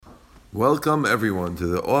Welcome everyone to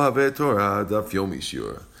the Ohavei Torah Daf Yomi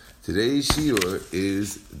Shiur. Today's Shiur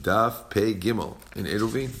is Daf Pei Gimel in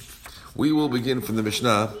Eruvin. We will begin from the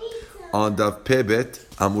Mishnah on Daf Pei Bet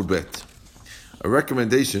Amud Bet. A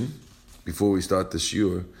recommendation before we start the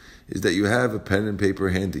Shiur is that you have a pen and paper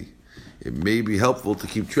handy. It may be helpful to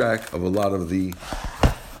keep track of a lot of the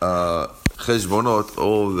cheshbonot,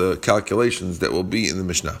 all the calculations that will be in the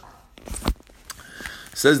Mishnah.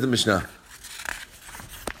 Says the Mishnah,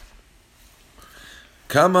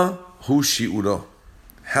 Kama hu shi'uro.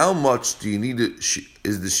 How much do you need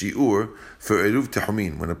is the shi'ur for eruv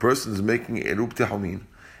tehumin? When a person is making eruv tehumin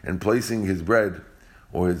and placing his bread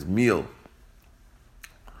or his meal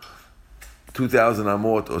 2,000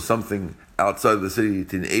 amot or something outside of the city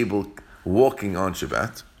to enable walking on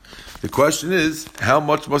Shabbat, the question is, how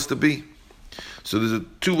much must it be? So there's a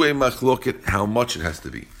two-way machloket how much it has to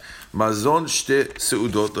be. Mazon shte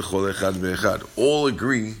seudot lechol echad ve'echad. All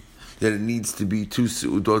agree that it needs to be 2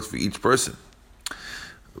 seudot for each person.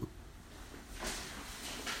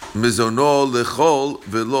 Mizono lechol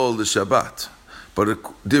velo l'shabbat. But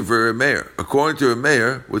according to a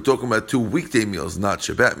mayor, we're talking about 2 weekday meals, not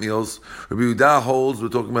Shabbat meals. Rabbi Yehuda holds we're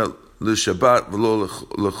talking about l'shabbat velo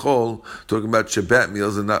lechol, talking about Shabbat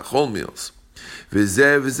meals and not chol meals.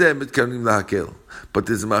 V'zeh mitkanim lahakel. But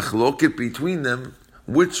there's a machloket between them,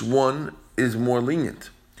 which one is more lenient.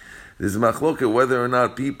 There's a machloket whether or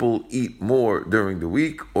not people eat more during the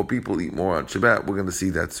week or people eat more on Shabbat. We're going to see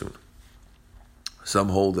that soon. Some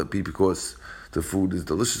hold that because the food is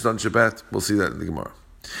delicious on Shabbat. We'll see that in the Gemara.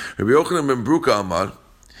 Rabbi Yochanan ben Bruka Amar,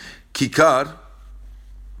 Kikar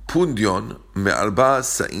pundion me'arba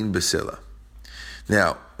sa'in besela.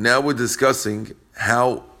 Now we're discussing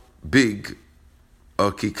how big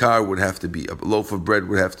a kikar would have to be, a loaf of bread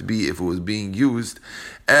would have to be if it was being used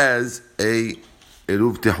as a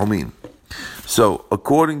eruv tehumin. So,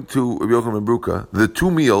 according to Rabbi Yochanan ben Bruka, the 2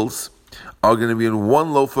 meals are going to be in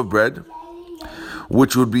 1 loaf of bread,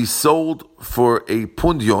 which would be sold for a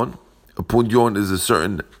pundion. A pundion is a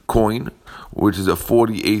certain coin, which is a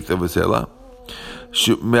 48th of a selah.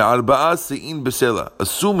 Me'arba'a se'in besela,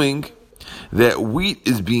 assuming that wheat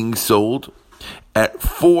is being sold at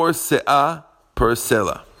 4 se'ah per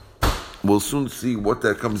selah. We'll soon see what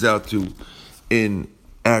that comes out to in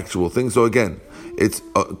actual things. So again, it's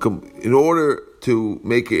in order to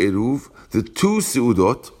make a eruv, the 2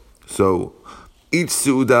 seudot, so each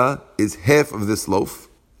seudah is half of this loaf,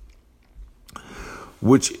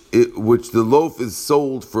 which the loaf is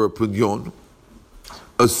sold for a pidyon,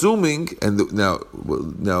 assuming, and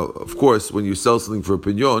now of course when you sell something for a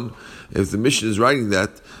pidyon, if the Mishnah is writing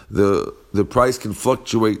that, the price can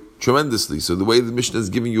fluctuate tremendously. So the way the Mishnah is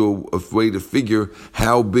giving you a way to figure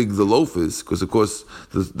how big the loaf is, because of course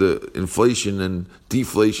the inflation and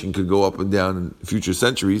deflation could go up and down in future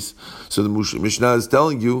centuries. So the Mishnah is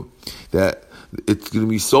telling you that it's going to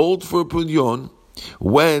be sold for a pidyon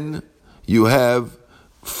when you have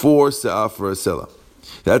 4 se'ah for a selah.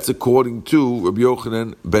 That's according to Rabbi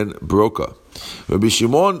Yochanan ben Broka. Rabbi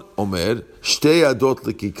Shimon Omer, Shtei adot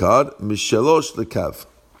lekikar, mishelosh lekav.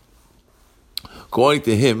 According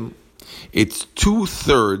to him, it's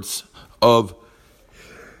 2/3 of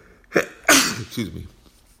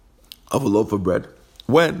of a loaf of bread.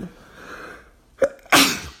 When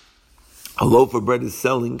a loaf of bread is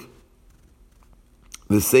selling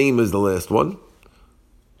the same as the last one,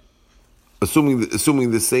 assuming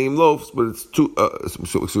the same loaves, but it's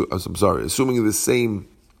assuming the same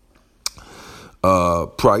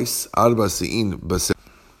price,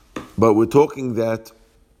 but we're talking that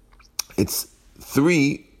it's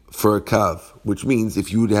 3 for a kav, which means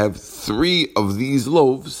if you would have 3 of these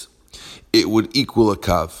loaves, it would equal a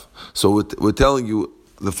kav. So we're telling you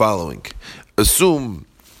the following: assume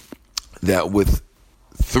that with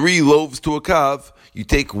 3 loaves to a kav, you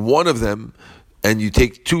take 1 of them and you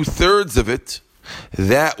take 2/3 of it,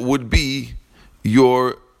 that would be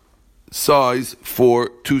your size for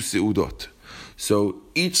 2 seudot. So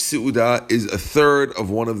each seudah is 1/3 of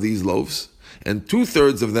one of these loaves, and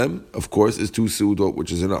 2/3 of them, of course, is 2 seudot,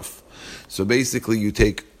 which is enough. So basically, you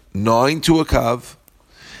take 9 to a kav,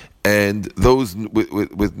 and those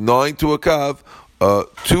with 9 to a kav,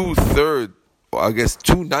 2/3, or I guess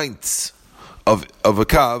 2/9 of a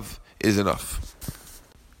kav is enough.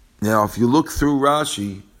 Now, if you look through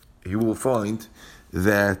Rashi, you will find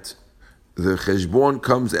that the cheshbon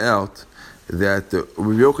comes out that the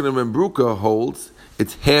Rabbi Yochanan ben Bruka holds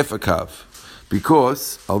it's half a kav,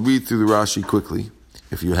 because I'll read through the Rashi quickly.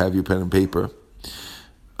 If you have your pen and paper,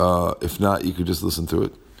 if not, you could just listen through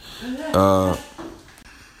it.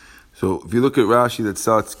 So if you look at Rashi that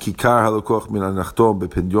starts Kikar halokoch min anachto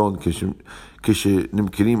bepidyon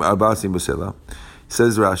כשנמכרים 14 בסלע.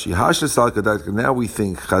 Says Rashi, now we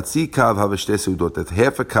think Chatzi kav have shte seudot, that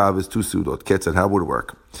half a kav is 2 seudot. Ketzad, how would it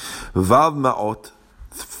work? Vav ma'ot,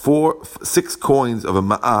 6 coins of a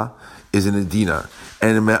ma'ah is in a dinar,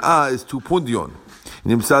 and a ma'ah is 2 pundion.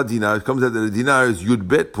 Nimsa dinar, it comes out that a dinar is yud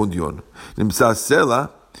bet pundion. Nimsa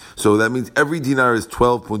sela, so that means every dinar is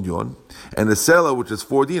 12 pundion, and the sela, which is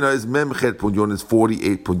 4 dinar, is memchet pundion, is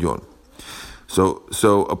 48 pundion. So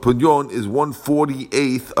a punyon is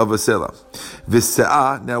 1/48th of a sela.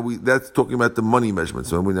 V'se'ah, that's talking about the money measurements.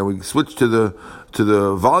 So now we switch to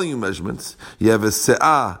the volume measurements. You have a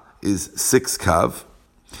se'ah is 6 kav,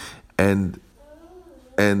 and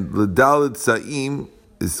l'dalid sa'im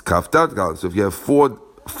is kaftat kav. So if you have four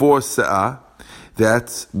se'ah,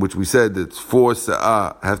 that's which we said that 4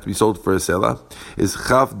 se'ah have to be sold for a sela, is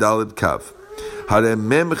chaf dalid kav. Harem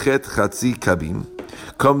memchet chatzi kabim,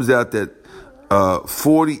 comes out that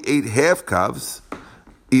 48 half kavs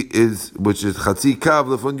which is chatzi kav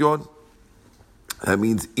lefundion. That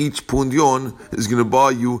means each pundion is going to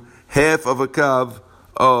buy you half of a kav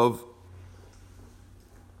of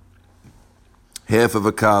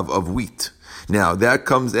wheat. Now that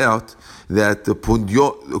comes out that the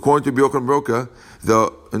pundion, according to Biokan Broka,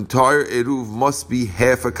 the entire eruv must be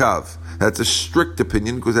half a kav. That's a strict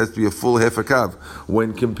opinion because it has to be a full half a kav.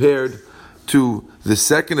 When compared to the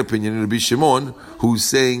second opinion of Rabbi Shimon, who's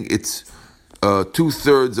saying it's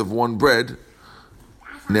 2/3 of one bread.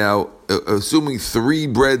 Now, assuming 3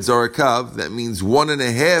 breads are a kav, that means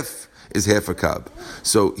 1.5 is half a kav.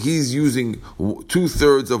 So he's using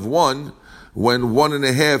 2/3 of one, when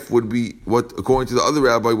 1.5 would be what, according to the other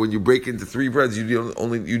rabbi, when you break into 3 breads, you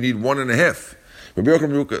need 1.5.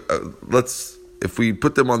 If we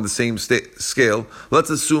put them on the same scale, let's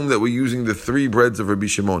assume that we're using the 3 breads of Rabbi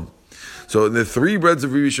Shimon. So in the 3 breads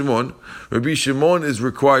of Rabbi Shimon is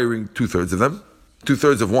requiring 2/3 of them,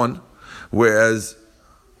 2/3 of one, whereas,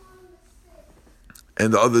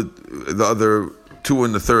 and the other 2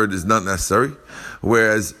 1/3 is not necessary,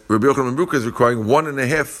 whereas Rabbi Yochanan ben Beruka is requiring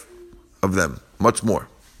 1.5 of them, much more.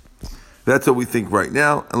 That's what we think right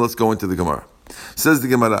now, and let's go into the Gemara. Says the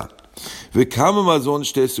Gemara, V'kama mazon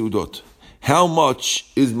shte seudot. How much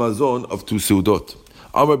is mazon of 2 seudot?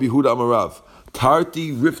 Amar Bihuda Amar Rav,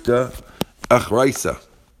 Tarti Rifta Achraisa,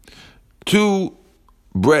 2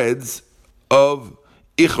 breads of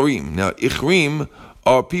ichrim. Now, ichrim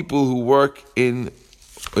are people who work in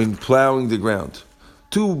plowing the ground.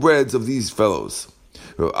 2 breads of these fellows.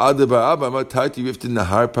 2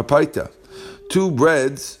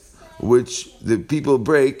 breads which the people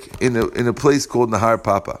break in a place called Nahar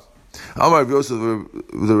Papa. Amar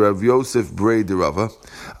the Rav Yosef Brei de Rava,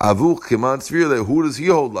 Avu Kiman Svirle, who does he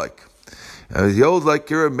hold like? He holds like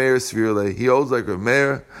Rav Meir Svirle. He holds like Rav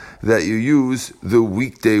Meir that you use the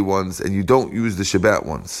weekday ones and you don't use the Shabbat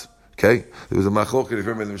ones. Okay? There was a machloket, if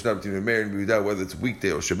you remember the Mishnah between Rav Meir and Yehuda, whether it's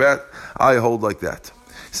weekday or Shabbat. I hold like that.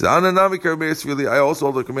 He said, Ananamik Rav Meir Svirle. I also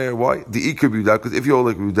hold like Rav Meir. Why? The Iker Yehuda, because if you hold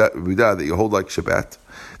like Yehuda, that you hold like Shabbat,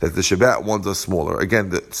 that the Shabbat ones are smaller.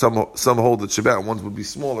 Again, some hold that Shabbat ones would be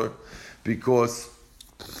smaller because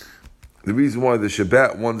the reason why the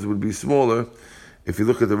Shabbat ones would be smaller, if you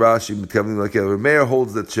look at the Rashi, Rav Meir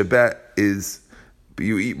holds that Shabbat is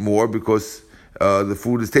you eat more because the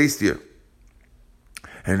food is tastier,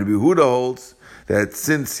 and Rabbi Yehuda holds that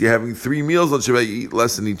since you're having 3 meals on Shabbat, you eat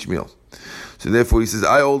less in each meal. So therefore, he says,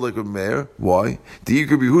 I hold like Rabbi Meir. Why?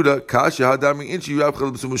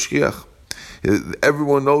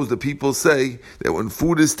 Everyone knows that people say that when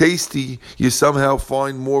food is tasty, you somehow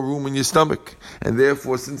find more room in your stomach. And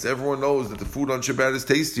therefore, since everyone knows that the food on Shabbat is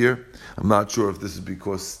tastier, I'm not sure if this is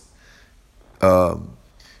because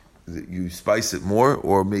you spice it more,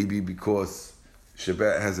 or maybe because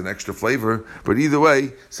Shabbat has an extra flavor. But either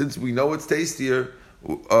way, since we know it's tastier,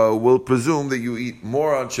 we'll presume that you eat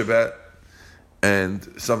more on Shabbat, and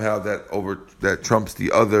somehow that trumps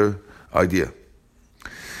the other idea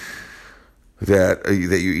that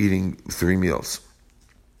you're eating 3 meals.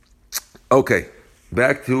 Okay,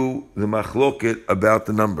 back to the machloket about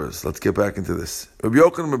the numbers. Let's get back into this. Rabbi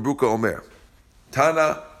Yochanan ben Beruka Omer,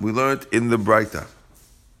 Tana, we learned in the Braita,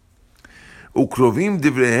 Ukrovim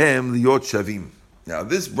divrehem liyot shavim. Now,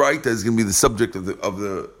 this Braita is going to be the subject of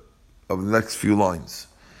the next few lines.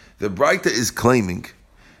 The Braita is claiming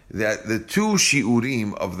that the 2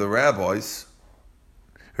 shiurim of the rabbis,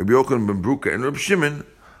 Rabbi Yochanan ben Beruka and Rabbi Shimon,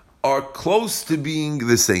 are close to being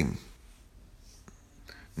the same.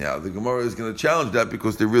 Now, the Gemara is going to challenge that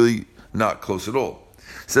because they're really not close at all.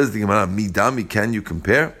 Says the Gemara, Midami, can you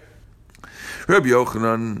compare? Rabbi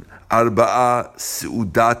Yochanan, Arba'a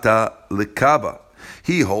Seudata Lekaba.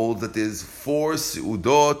 He holds that there's 4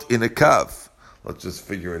 seudot in a kav. Let's just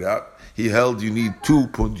figure it out. He held you need 2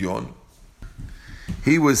 pundion.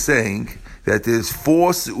 He was saying that there's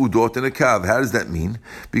 4 seudot in a kav. How does that mean?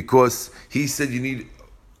 Because he said you needed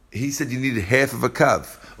half of a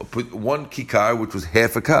kav. Put 1 kikar, which was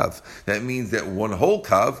half a kav. That means that 1 whole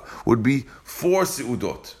kav would be 4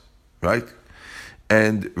 seudot, right?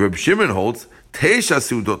 And Reb Shimon holds Teisha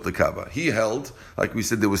seudot lekava. He held, like we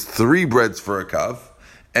said, there was 3 breads for a kav,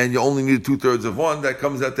 and you only needed 2/3 of one. That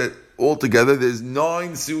comes out that altogether there's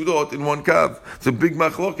 9 seudot in 1 kav. It's a big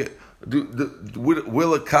machloket.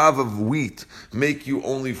 Will a kav of wheat make you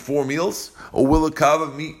only 4 meals, or will a kav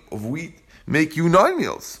of wheat make you 9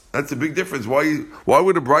 meals? That's a big difference. Why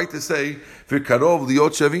would a brighter say v'karov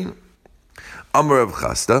liot shavin? Amar Rav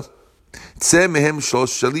Chasta, tzeh mehem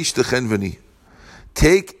shlosh shalish techen v'ni.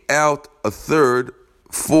 Take out 1/3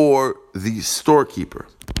 for the storekeeper.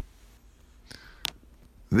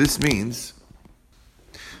 This means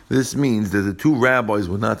that the 2 rabbis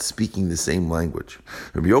were not speaking the same language.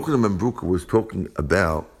 Rabbi Yochanan ben Bruka was talking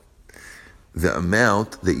about the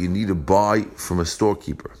amount that you need to buy from a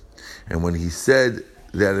storekeeper. And when he said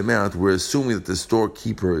that amount, we're assuming that the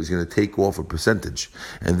storekeeper is going to take off a percentage.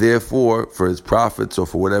 And therefore, for his profits or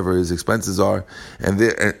for whatever his expenses are,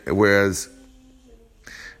 whereas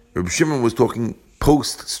Rabbi Shimon was talking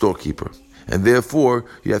post-storekeeper. And therefore,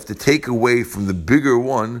 you have to take away from the bigger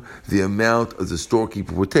one the amount of the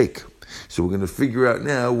storekeeper would take. So we're going to figure out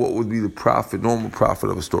now what would be the normal profit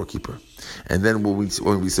of a storekeeper. And then when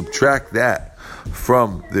we subtract that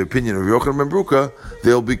from the opinion of Yochanan ben Bruka,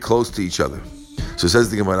 they'll be close to each other. So says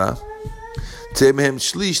the Gemara, Rav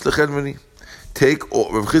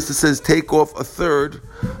Chisda says, take off 1/3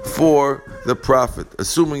 for the profit,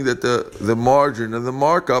 assuming that the margin and the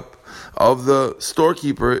markup of the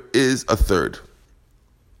storekeeper is 1/3,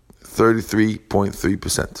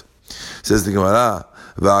 33.3%. Says the Gemara,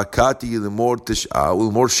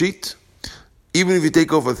 even if you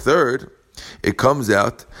take off 1/3, it comes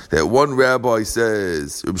out that one rabbi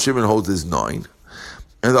says Reb Shimon holds is 9,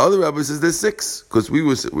 and the other rabbi says there's 6. Because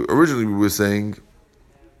originally we were saying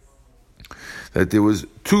that there was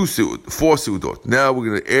 4 seudot. Now we're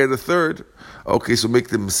going to add 1/3. Okay, so make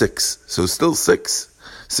them 6. So still 6.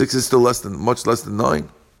 6 is still much less than 9.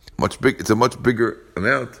 It's a much bigger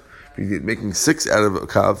amount. If you're making 6 out of a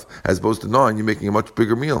kav as opposed to 9, you're making a much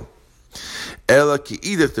bigger meal. We're going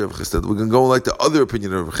to go like the other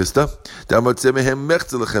opinion of Rav Chisda.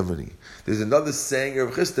 There's another saying of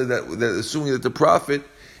Rav Chisda that assuming that the profit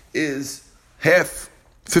is half,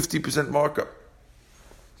 50% markup.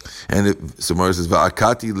 And Samara says,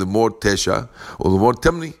 "Va'akati lemor tesha or lemor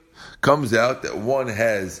temni," comes out that one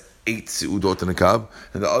has 8 seudot in the kav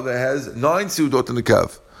and the other has 9 seudot in the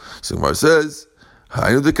kav. Samara says,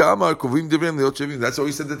 that's why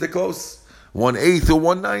we said that they're close. 1/8 or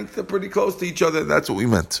 1/9, they're pretty close to each other. That's what we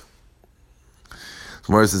meant.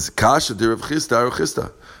 Samara says, "Kasha de Rav Chisda, Rav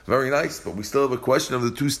Chisda." Very nice, but we still have a question of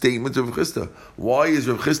the 2 statements of Rav Chisda. Why is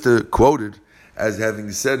Rav Chisda quoted as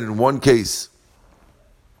having said in one case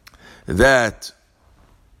that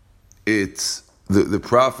it's the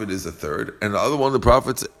profit is 1/3, and the other one the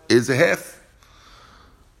profit is 1/2?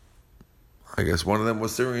 I guess one of them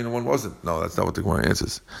was Syrian and one wasn't. No, that's not what the Gemara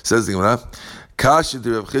answers. Says the Gemara, Kasha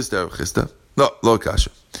de Rav Chisda, Rav Chisda. No, lo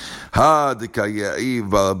kasha. Ha de kaya'iv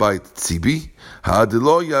balabait tzibi, ha de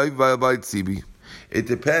lo ya'iv balabait tzibi. It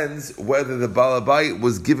depends whether the balabait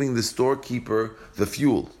was giving the storekeeper the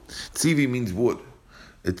fuel. Tzivi means wood.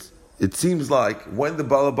 It seems like when the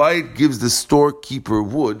balabait gives the storekeeper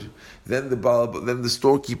wood, then the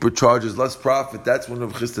storekeeper charges less profit. That's when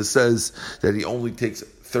Rav Chisda says that he only takes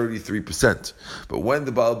 33%. But when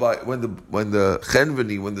the balabait, when the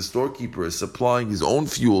chenveni, when the storekeeper is supplying his own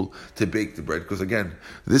fuel to bake the bread, because again,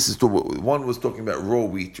 one was talking about raw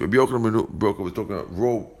wheat. Rabbi Yochanan ben Bruka was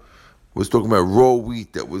talking about raw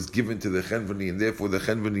wheat that was given to the chenveni, and therefore the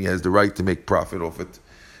chenveni has the right to make profit off it.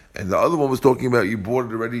 And the other one was talking about you bought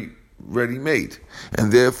it already ready-made,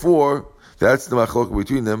 and therefore that's the machlok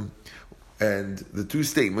between them. And the 2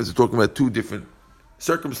 statements are talking about 2 different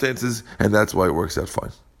circumstances, and that's why it works out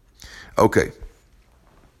fine. Okay.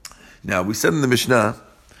 Now we said in the Mishnah,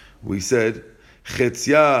 we said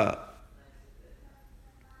chetzia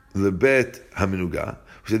lebet haminuga.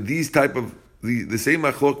 We said these type of the same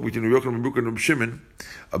machlok between Rabbi Yochanan ben Bruka and Rabbi Shimon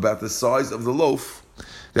about the size of the loaf.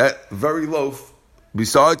 That very loaf,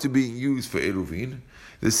 besides being used for eruvin,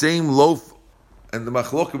 the same loaf and the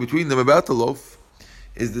machlok between them about the loaf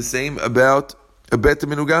is the same about a bet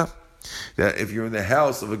haminuga. That if you're in the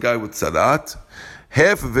house of a guy with sadat,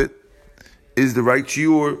 half of it is the right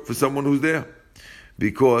shiur for someone who's there.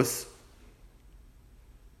 Because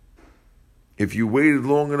if you waited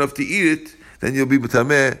long enough to eat it, then you'll be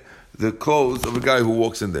B'tameh the clothes of a guy who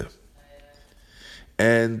walks in there.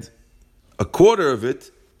 And a quarter of it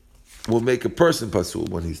will make a person pasul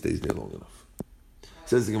when he stays there long enough.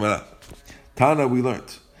 Says the Gemara, Tana, we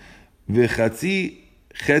learned, v'chatzi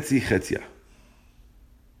chetzi chetzia.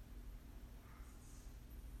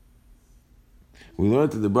 We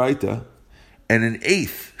learned in the Braita, and an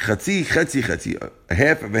eighth, chatzi chetzi chetzi, a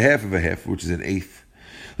half of a half of a half, which is an eighth.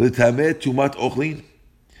 L'tameh tumat ochlin.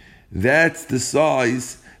 That's the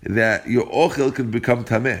size that your ochel could become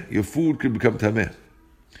tameh, your food could become tameh.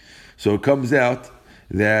 So it comes out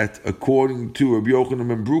that according to Rabbi Yochanan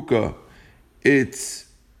ben Bruka, it's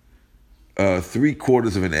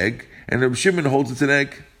 3/4 of an egg, and Rabbi Shimon holds it's an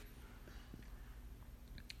egg.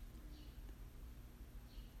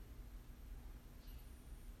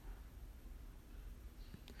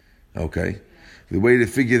 Okay, the way to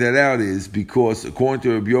figure that out is because according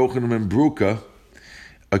to Rabbi Yochanan ben Bruka,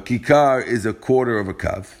 a kikar is 1/4 of a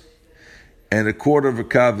kav, and 1/4 of a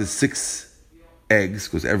kav is 6 eggs,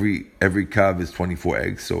 because every kav is 24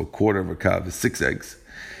 eggs, so 1/4 of a kav is 6 eggs.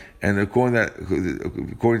 And according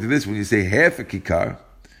to this, when you say half a kikar,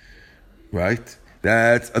 right,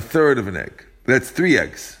 that's 1/3 of an egg. That's 3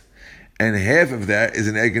 eggs, and half of that is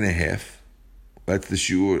an egg and a half. That's the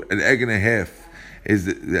shiur. An egg and a half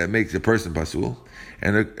that makes a person pasul,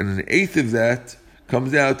 and an eighth of that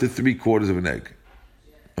comes out to 3/4 of an egg.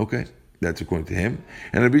 Okay, that's according to him.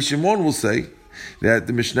 And Rabbi Shimon will say that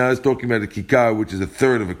the Mishnah is talking about a kikar, which is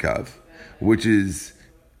 1/3 of a kav, which is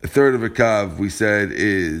 1/3 of a kav, we said,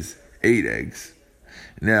 is 8 eggs.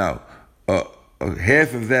 Now,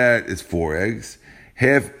 half of that is 4 eggs,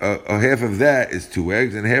 half of that is 2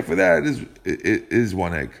 eggs, and half of that is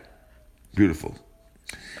 1 egg. Beautiful.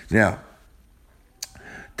 Now,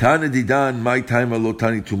 Tana didan, my time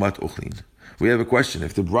alotani tumat ochlin. We have a question.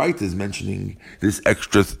 If the Braita is mentioning this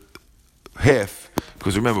extra half,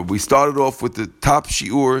 because remember, we started off with the top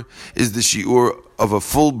shiur is the shiur of a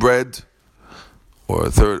full bread, or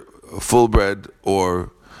a full bread, or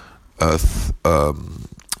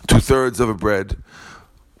 2/3 of a bread,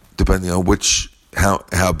 depending on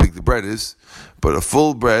how big the bread is, but a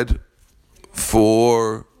full bread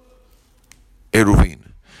for eruvin.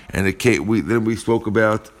 And then we spoke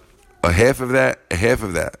about a half of that, a half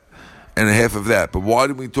of that, and a half of that. But why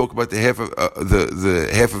did we talk about the half of the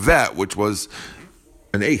half of that, which was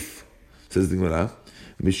an eighth? Says the Gemara,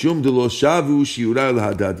 Mishum delo shavu shiurai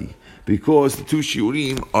lahadadi, because the two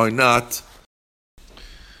shiurim are not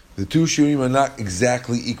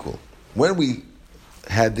exactly equal. When we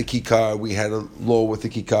had the kikar, we had a law with the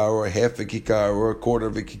kikar, or a half a kikar, or 1/4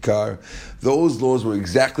 of a kikar. Those laws were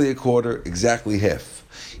exactly 1/4, exactly half.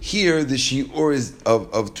 Here, the shiur is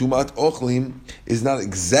of tumat ochlim is not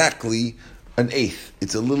exactly an eighth.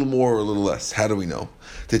 It's a little more or a little less. How do we know?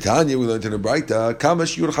 Titania, we learned in the Braita, kama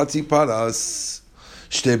shiur chatzi paras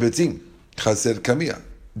shte betzim chaser kamia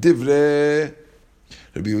divre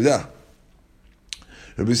Rabbi Yehuda.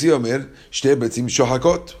 Rabbi Yossi Omer shte betzim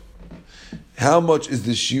shohakot. How much is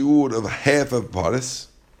the shiur of half of paras?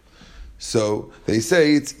 So they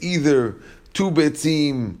say it's either 2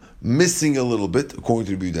 betzim missing a little bit, according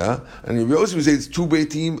to Rabbi Yehuda, and Rabbi Yossi would say it's 2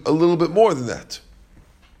 betzim a little bit more than that.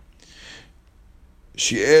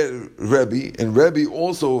 Shi'er Rebbe, and Rebbe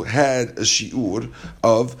also had a shi'ur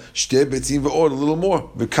of shte betzim ve'od, a little more.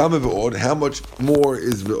 V'kama ve'od, how much more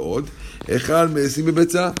is ve'od? Echad me'esim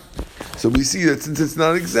be'betzah. So we see that since it's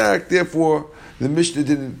not exact, therefore the Mishnah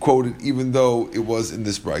didn't quote it, even though it was in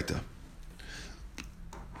this Braita.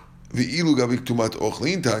 V'ilu gavik tumat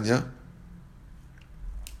ochlin tanya.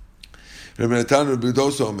 Rabbi Natan Rabbi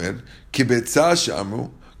Dosa Omer ki betzah she'amru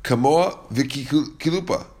kamoa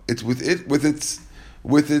v'kilupa. It's with its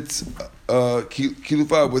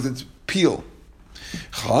kilufa, with its peel.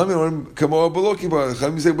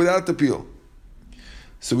 Chachamim say without the peel.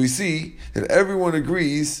 So we see that everyone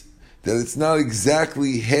agrees that it's not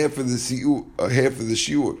exactly half of the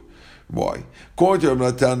shiur. Why? According to Rabbi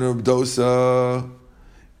Natan Rabbi Dosa,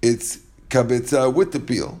 it's kabetza with the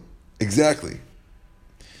peel, exactly,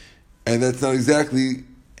 and that's not exactly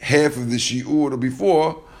half of the shiur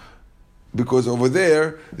before. Because over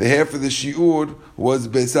there, the half of the shiur was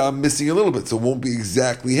besam missing a little bit, so it won't be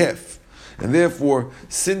exactly half. And therefore,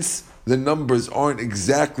 since the numbers aren't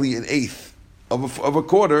exactly an eighth of a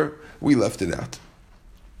quarter, we left it out.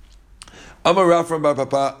 Amar Rafram bar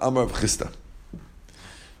Papa, Amar Rav Chisda.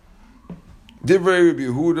 Divrei Rabbi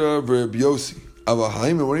Yehuda v'Rabbi Yossi.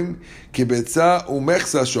 Avahayim orim kibetza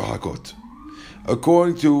umechsa shohakot.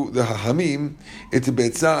 According to the Hachamim, it's a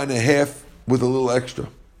betza and a half with a little extra.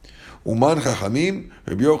 Uman Chachamim,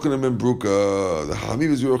 Rabbi Yochanan ben Bruka. The Chachamim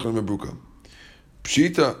is Rabbi Yochanan ben Bruka.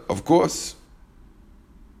 Pshita, of course,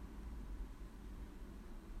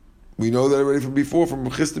 We know that already from before, from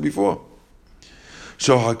Chisda before.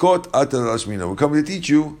 Shohakot atal ashmina. We're coming to teach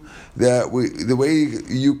you that the way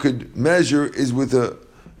you could measure is with a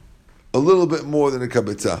little bit more than a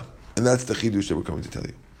kabetzah. And that's the chidush that we're coming to tell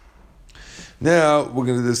you. Now, we're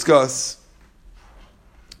going to discuss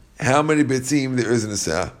how many betzim there is in a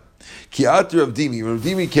se'ah. Ki atar Rav Dimi, when Rav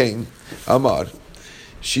Dimi came, Amar,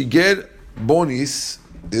 Shiger Bonis,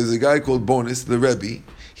 there's a guy called Bonis, the Rebbe,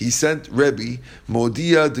 he sent Rebbe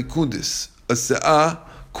Modia de Kundis, a se'ah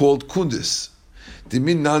called Kundis,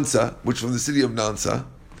 Dimin Nansa, which from the city of Nansa,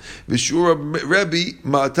 Vishura Rebbe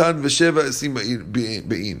Matan Vesheva Esim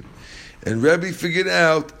Be'in. And Rebbe figured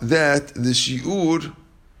out that the shiur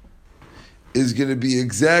is going to be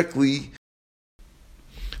exactly,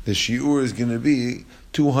 the shiur is going to be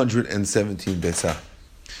 217 betzah.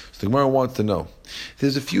 So the Gemara wants to know,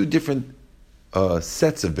 there's a few different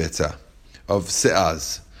sets of betzah, of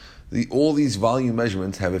se'az. All these volume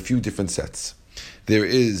measurements have a few different sets. There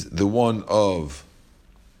is the one of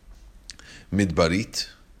midbarit,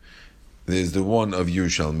 there's the one of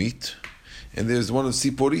Yerushalmit, and there's one of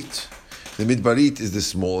Siporit. The midbarit is the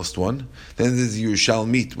smallest one. Then there's the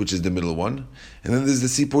Yerushalmit, which is the middle one. And then there's the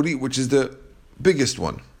Siporit, which is the biggest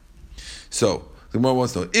one. So, the Gemara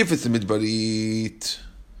wants to know, if it's the midbarit,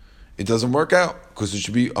 it doesn't work out, because it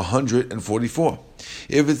should be 144.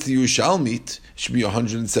 If it's the Yerushalmit, it should be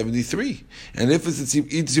 173. And if it's the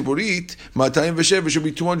Siporit, Matayim Veshev, it should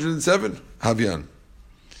be 207. Havyan.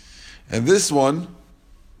 And this one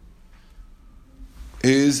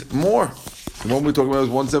is more. The one we're talking about is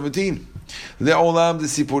 117. Le'olam the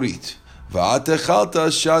Siporit. Va'atechalta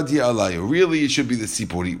shadi alayu. Really, it should be the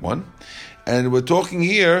Siporit one. And we're talking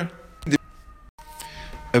here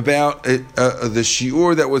about the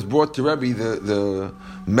shiur that was brought to Rebbe, the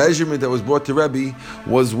measurement that was brought to Rebbe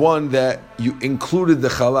was one that you included the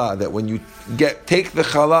chala, that when you take the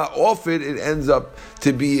chala off it, it ends up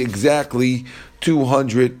to be exactly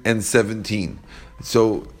 217.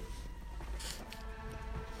 So,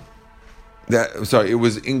 it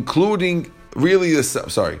was including, really a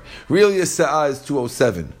sa'ah is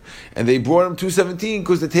 207. And they brought him 217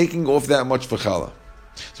 because they're taking off that much for chala.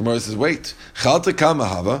 So Mara says, wait, chalta kama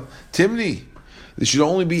hava, timni, there should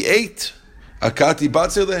only be 8. Akati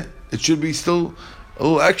batzele, it should be still a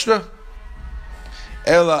little extra.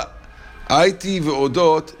 Ela, aiti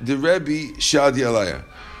ve'odot, the Rebbe shadi alaya.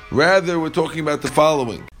 Rather, we're talking about the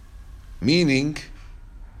following. Meaning,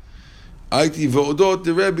 aiti ve'odot,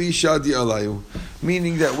 the Rebbe shadi alayu.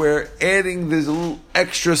 Meaning that we're adding this little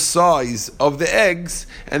extra size of the eggs,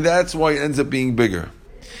 and that's why it ends up being bigger.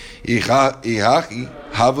 If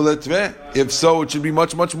so, it should be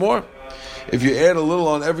much, much more. If you add a little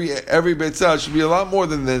on every betzah, it should be a lot more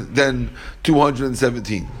than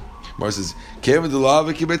 217. Mar says,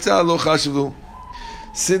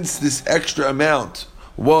 since this extra amount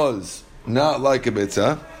was not like a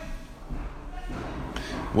betzah,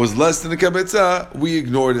 was less than a kabetzah, we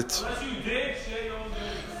ignored it.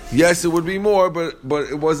 Yes, it would be more, but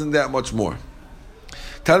it wasn't that much more.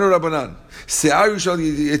 Tanu Rabbanan, Se'ah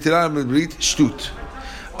Yerushalmit shtut.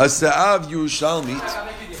 A se'ah of Yerushalmit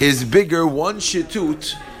is bigger 1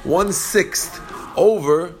 shetut, 1/6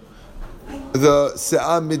 over the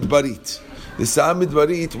se'ah midbarit. The se'ah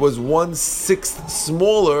midbarit was 1/6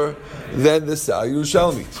 smaller than the se'ah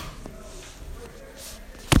Yerushalmit.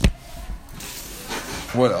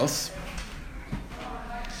 What else?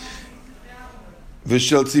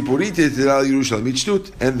 V'shel Tziporit Yetera Yerushalmit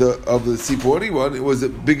shtut, and of the Tzipori one, it was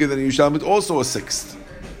bigger than Yerushalmit, also a 1/6.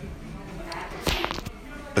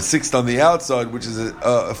 A 1/6 on the outside, which is a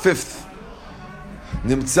 1/5.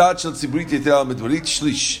 Nimtzat shel Tziporit Yetera Midbarit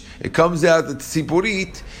shlish. It comes out that the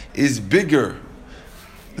Tziporit is bigger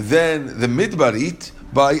than the Midbarit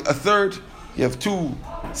by a 1/3. You have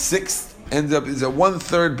 2/6, ends up is a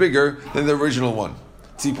 1/3 bigger than the original one.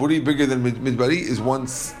 Tzipori bigger than Midbarit is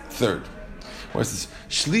 1/3. Where it says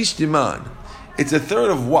shlish diman, it's a 1/3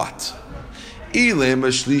 of what? Ilem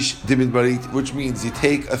shlish de midbarit, which means you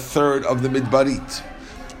take a 1/3 of the midbarit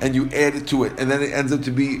and you add it to it, and then it ends up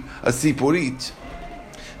to be a siporit.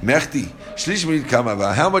 Mechti shlish midbarit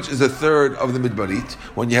kamava. How much is a 1/3 of the midbarit?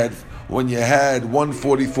 When you had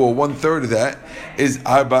 144, 1/3 of that is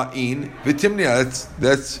arba'in v'timnia.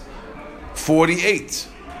 That's 48.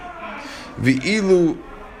 V'ilu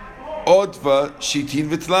odva shitin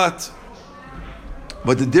v'tlat.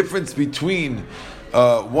 But the difference between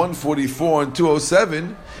 144 and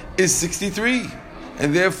 207 is 63.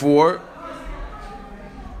 And therefore,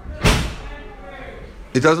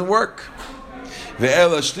 it doesn't work. So what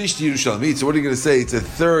are you going to say? It's a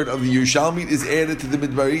 1/3 of the Yerushalmit is added to the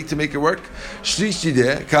Midbari to make it work?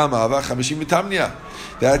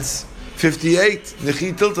 That's 58.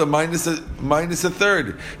 Nechi tilta minus a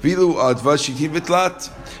third. Vilu adva shitin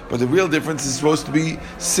vitlat. But the real difference is supposed to be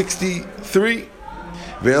 63.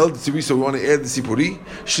 So we want to add the tzipuri.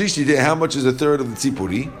 Shlish, how much is a third of the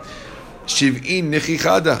tzipuri? Shiv'in nechi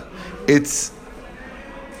chada. It's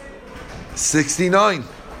 69.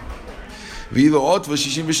 Vilu adva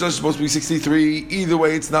shishim v'shlosh is supposed to be 63. Either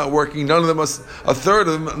way, it's not working. None of them are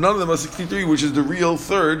 63, which is the real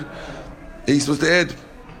third that he's supposed to add.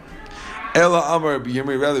 Ela Amar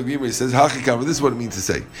B'Yirmei, rather B'Yirmei says, Hachikam, this is what it means to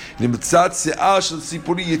say. Nimtzat se'ah shel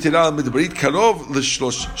tzipuri yetira midbarit karov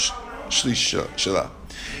l'shlosh shlish shela.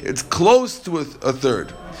 It's close to a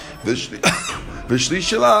third. V'shlish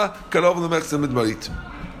shela karov l'mechza midbarit.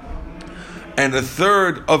 And a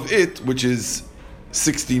third of it, which is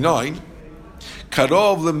 69,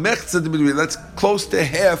 karov l'mechza midbarit, that's close to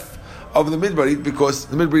half of the midbarit, because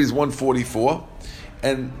the midbarit is 144,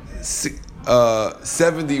 and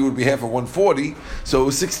 70 would be half of 140, so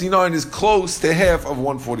 69 is close to half of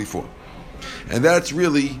 144. And that's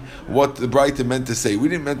really what the Braita meant to say. We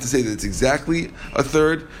didn't meant to say that it's exactly a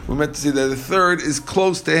third, we meant to say that a third is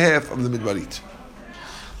close to half of the midbarit.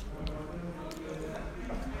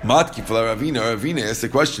 Matki for Ravina asked the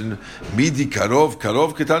question, Midi karov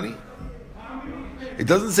ketani? It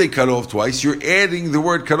doesn't say karov twice. You're adding the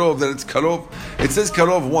word karov, that it's karov. It says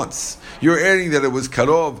karov once. You're adding that it was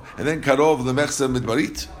karov, and then karov lemechsa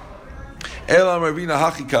midbarit. Elam Ravina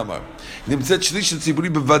hachi kamar. Nimtzet shlish tziburi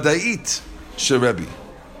bevadait shel Rebbe.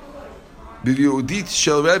 B'vyodit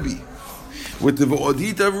shel Rebbe. With the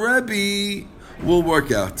v'odit of Rebbe, will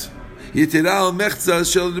work out. Yetera lemechsa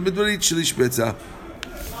shel midbarit shlish betza.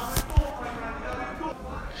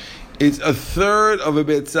 It's a third of a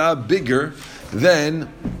betza bigger than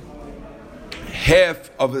half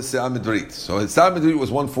of the Se'ah Midbarit. So the Se'ah Midbarit was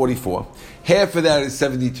 144. Half of that is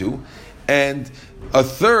 72. And a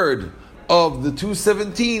third of the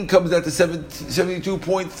 217 comes out to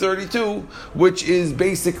 72.32, which is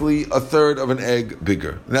basically a third of an egg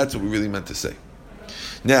bigger. And that's what we really meant to say.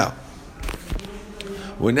 Now,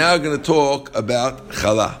 we're now going to talk about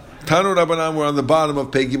challah. Tanu Rabbanan, we're on the bottom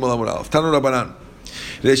of Pei Gimel Amud Aleph. Tanu Rabbanan.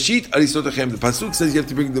 Reshit arisotechem. The pasuk says you have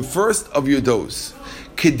to bring the first of your doughs.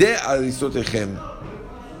 Kedeh arisotechem.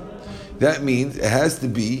 That means it has to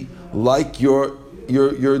be like your dough.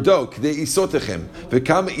 Kedeh isotechem.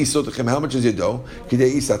 V'kama isotechem. How much is your dough?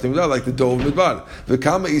 Kedeh isatem dal, like the dough of midbar.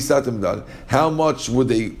 V'kama isatem dal. How much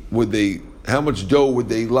how much dough would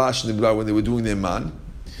they lash in the midbar when they were doing their man?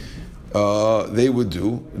 They would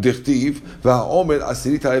do dichtiv va'omer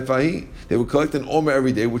asirit ha'efahi. They would collect an omer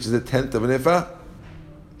every day, which is a tenth of an ephah.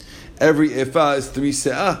 Every ephah is 3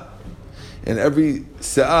 se'ah, and every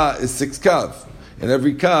se'ah is 6 kav, and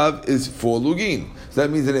every kav is 4 lugin. So that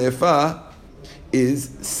means an ephah is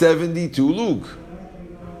 72 lug.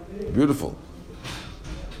 Beautiful.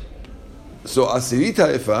 So asirita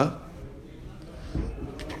ephah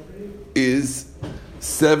is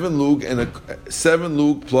 7 lug and 7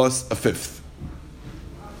 lug plus a fifth.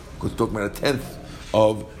 Because we're talking about a tenth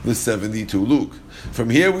of the 72 lug. From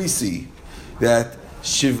here we see that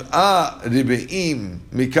Shiv'a ribe'im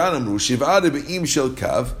mikan amru Shiv'a ribe'im shel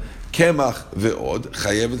kav kemach ve'od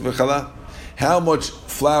chayevet v'chala. How much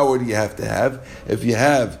flour do you have to have? If you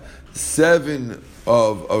have 7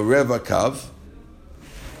 of a reva kav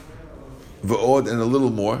ve'od and a little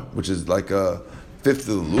more, which is like a fifth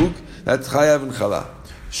of the lug, that's chayav and chala.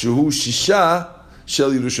 Shuhu shisha shel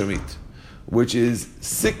Yerushalmit, which is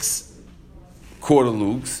 6 quarter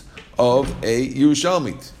lugs of a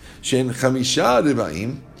Yerushalmit. Shen chamisha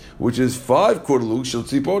ribaim, which is 5 quarter lugs shel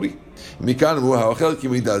tzipori. Mikanu ha'ochel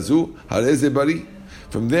kimidazu hareze bari.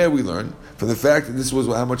 From there we learn, from the fact that this was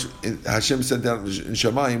how much Hashem sent out in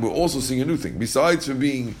Shamayim, we're also seeing a new thing. Besides from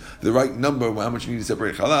being the right number of how much you need to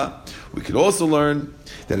separate challah, we could also learn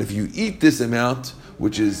that if you eat this amount,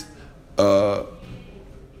 which is a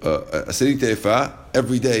serita ephah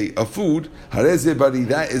every day of food, hareze bari,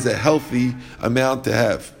 that is a healthy amount to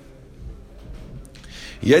have.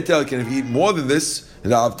 Yetel, if you eat more than this,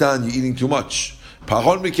 ra'avtan, you're eating too much.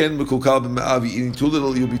 Pahon miken mekukal b'me'av, you're eating too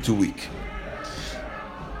little, you'll be too weak.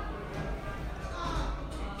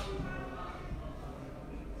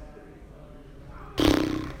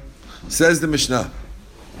 Says the Mishnah,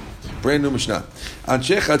 brand new Mishnah. If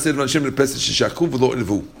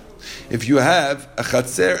you have a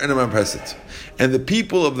chatzer and a merpeset, and the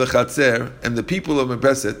people of the chatzer and the people of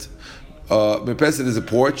merpeset is a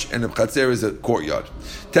porch and the chatzer is a courtyard.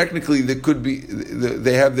 Technically,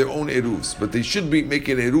 they have their own eruvs, but they should be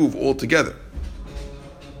making an eruv all together.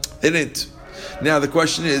 They didn't. Now the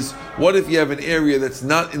question is, what if you have an area that's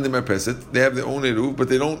not in the merpeset? They have their own eruv, but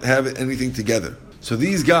they don't have anything together. So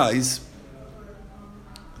these guys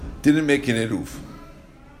didn't make an eruv.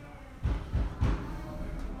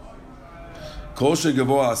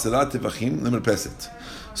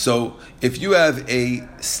 So if you have a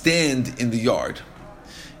stand in the yard,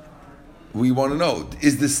 we want to know,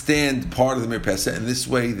 is the stand part of the mirpesah, and this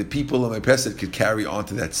way the people of the mirpesah could carry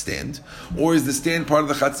onto that stand? Or is the stand part of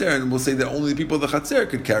the chatzer, and we'll say that only the people of the chatzer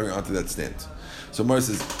could carry onto that stand? So Mar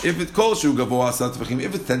says, if it's kol shu gavoa asat tvachim,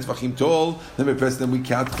 if it's 10 tvachim tall, the mirpesah, then we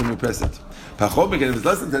count it for mirpesah. Pachot if it's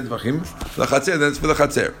less than 10 tvachim, the chatzer, then it's for the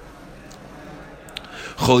chatzer.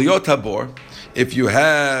 Choliot habor, if you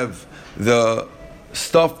have the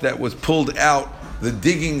stuff that was pulled out, the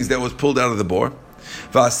diggings that was pulled out of the bore,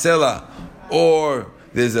 vasela, or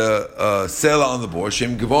there's a sela on the bore,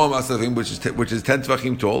 shem gevom asavim, which is 10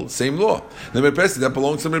 tvachim tall, same law. The mirpesah, that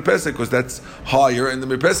belongs to the mirpesah because that's higher, and the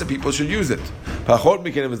mirpesah people should use it. Pachot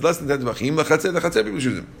miken, if it's less than 10 tvachim, the chatzer people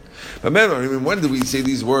should use it. But man, when do we say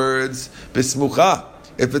these words? Bismucha.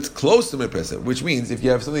 If it's close to mirpesah, which means if you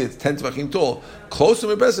have something that's 10 tvachim tall, close to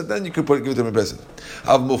mirpesah, then you could give it to mirpesah.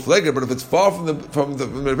 Av mufleger, but if it's far from the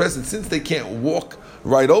mirpesah, since they can't walk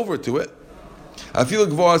right over to it, I feel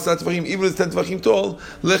like even if it's 10 tvachim tall,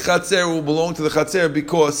 lechatzer will belong to the chatzer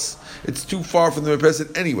because it's too far from the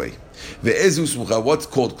mirpesah anyway. What's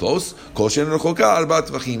called close?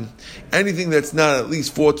 Anything that's not at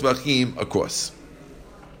least 4 tvachim across.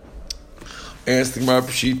 Asking my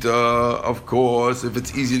pshita, of course, if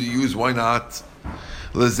it's easy to use, why not?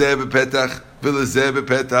 It's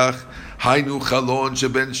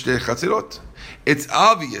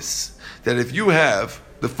obvious that if you have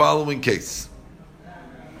the following case,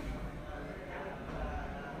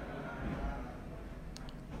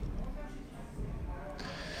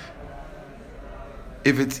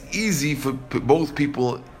 if it's easy for both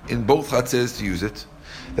people in both chatzers to use it,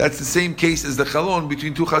 that's the same case as the chalon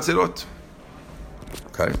between two chatzerot.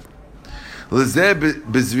 Okay.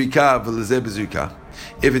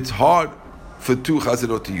 If it's hard for two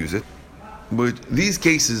chatzerot to use it, but these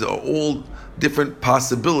cases are all different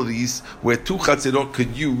possibilities where two chatzerot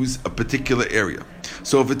could use a particular area.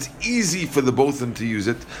 So if it's easy for the both of them to use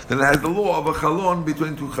it, then it has the law of a chalon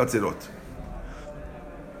between two chatzerot.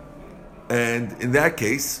 And in that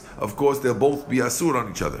case, of course, they'll both be asur on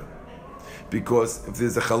each other. Because if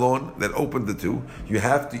there's a chalon that opened the two, you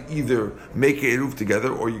have to either make a eruv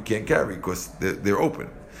together or you can't carry because they're open.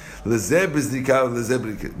 If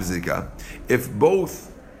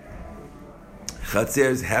both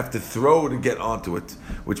chatzers have to throw to get onto it,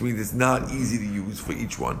 which means it's not easy to use for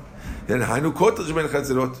each one, then hainu kotel sheben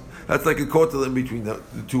chatzerot. That's like a kotel in between the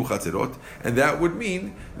two chatzerot, and that would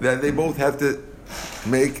mean that they both have to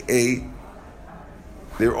make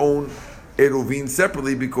their own eruvin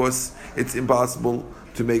separately because it's impossible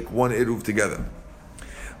to make one eruv together.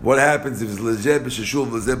 What happens if it's lezeh b'sheshul,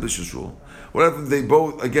 lezeh b'sheshul? What happens if they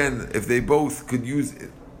both, again, if they both could use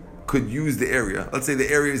the area? Let's say the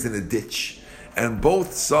area is in a ditch, and on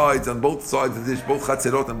both sides of the ditch, both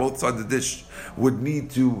chatzerot on both sides of the ditch would need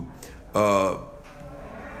to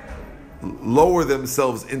lower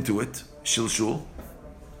themselves into it. Shilshul.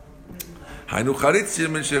 Hainu charitz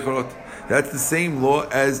min shecharot. That's the same law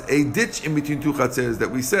as a ditch in between two chatzers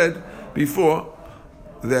that we said before,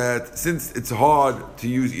 that since it's hard to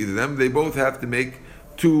use either of them, they both have to make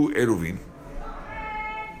two eruvin.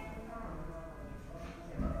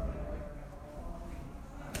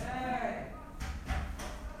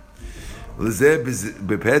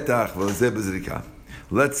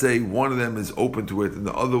 Let's say one of them is open to it and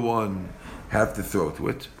the other one have to throw to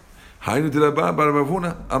it.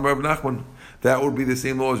 That would be the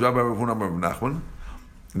same law as Rabbi Rav Huna Rav Nachman.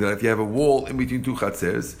 That if you have a wall in between two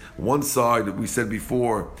chatzers, one side, we said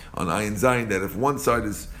before on Ayin Zayin, that if one side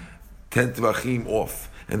is 10 tvachim off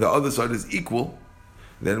and the other side is equal,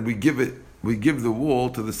 then we give the wall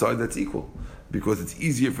to the side that's equal because it's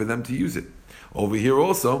easier for them to use it. Over here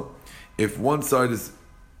also, if one side is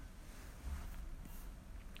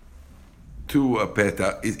to a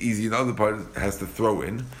petach is easy, and the other part has to throw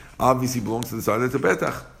in, obviously belongs to the side that's a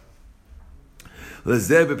petach.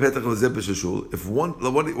 If one,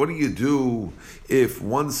 what do you do if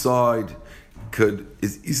one side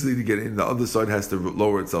is easily to get in, the other side has to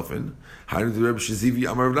lower itself in? That's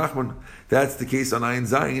the case on Ayin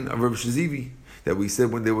Zayin of Reb Shazivi, that we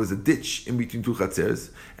said when there was a ditch in between two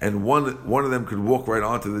chatzers, and one of them could walk right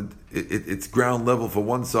onto its ground level for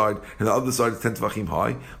one side, and the other side is 10 tvachim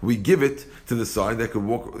high. We give it to the side that could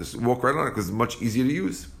walk right on it because it's much easier to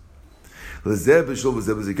use.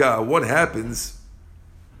 What happens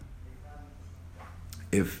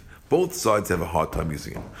if both sides have a hard time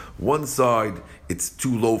using it? One side, it's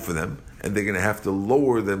too low for them, and they're going to have to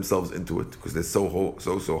lower themselves into it because they're so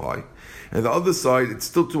high. And the other side, it's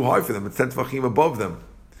still too high for them. It's 10 tefachim above them.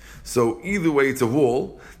 So either way, it's a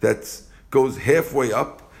wall that goes halfway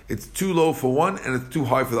up. It's too low for one and it's too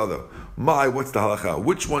high for the other. What's the halacha?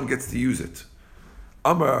 Which one gets to use it?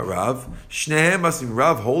 Amar Rav, Shnehem Asim.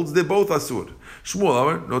 Rav holds they're both asur. Shmuel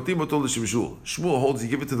Amar Notim Otol L'Shimshul. Shmuel holds you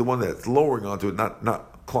give it to the one that's lowering onto it,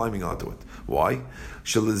 not climbing onto it. Why?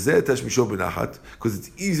 Because it's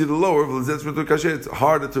easier to lower. It's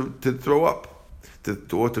harder to throw up,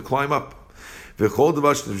 or to climb up. We always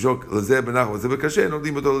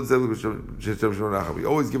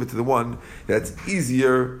give it to the one that's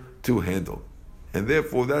easier to handle. And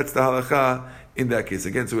therefore, that's the halacha in that case.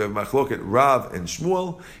 Again, so we have machloket Rav and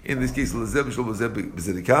Shmuel. In this case,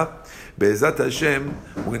 Be'ezat Hashem,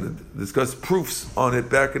 we're going to discuss proofs on it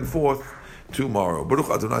back and forth tomorrow. Baruch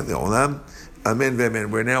Adonai Le'olam. Amen ve'amen.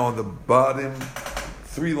 We're now on the bottom,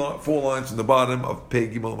 4 lines from the bottom of Pei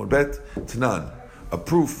Gimel Amud Bet. Tanan, a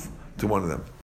proof to one of them.